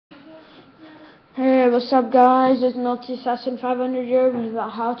Alright, what's up guys, it's Multi Assassin 500 here with a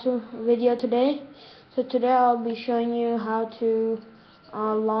how-to video today. So today I'll be showing you how to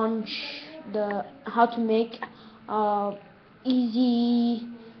how to make easy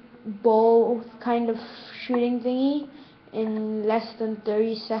bow kind of shooting thingy in less than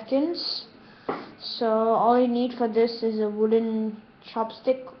 30 seconds. So all you need for this is a wooden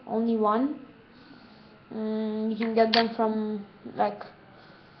chopstick, only one. You can get them from like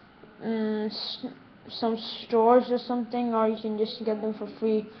some stores or something, or you can just get them for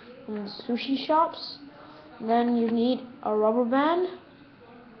free from the sushi shops. Then you need a rubber band,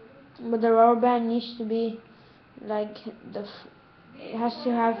 but the rubber band needs to be like it has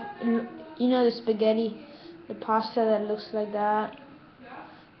to have, you know, the spaghetti, the pasta that looks like that,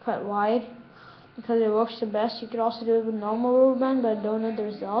 cut wide, because it works the best. You could also do it with normal rubber band, but I don't know the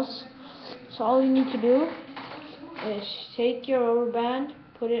results. So all you need to do is take your rubber band,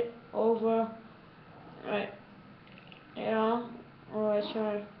 put it over, right, yeah, alright,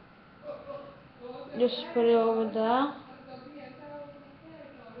 sorry, just put it over there,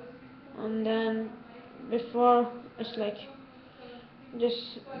 and then before, it's like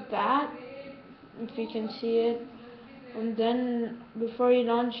just that, if you can see it, and then before you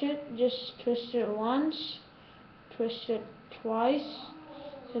launch it, just twist it once, twist it twice,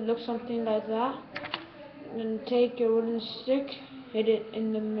 so it looks something like that. Then take your wooden stick, hit it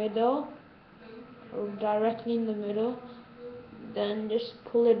in the middle, or directly in the middle, then just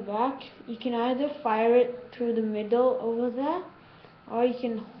pull it back. You can either fire it through the middle over there, or you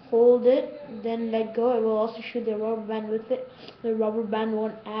can hold it, then let go. It will also shoot the rubber band with it. The rubber band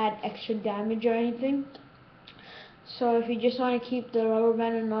won't add extra damage or anything. So if you just want to keep the rubber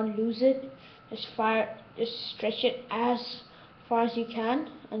band and not lose it, just stretch it as far as you can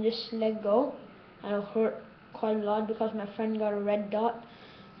and just let go. And it'll hurt quite a lot because my friend got a red dot.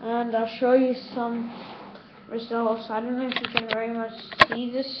 And I'll show you some results. I don't know if you can very much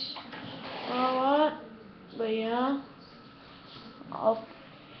see this or what, but yeah, I'll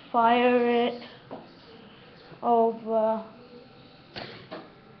fire it over.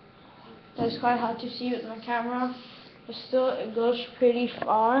 It's quite hard to see with my camera, but still it goes pretty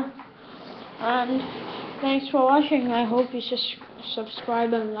far. And thanks for watching. I hope you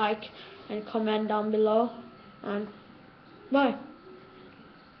subscribe and like and comment down below, and bye.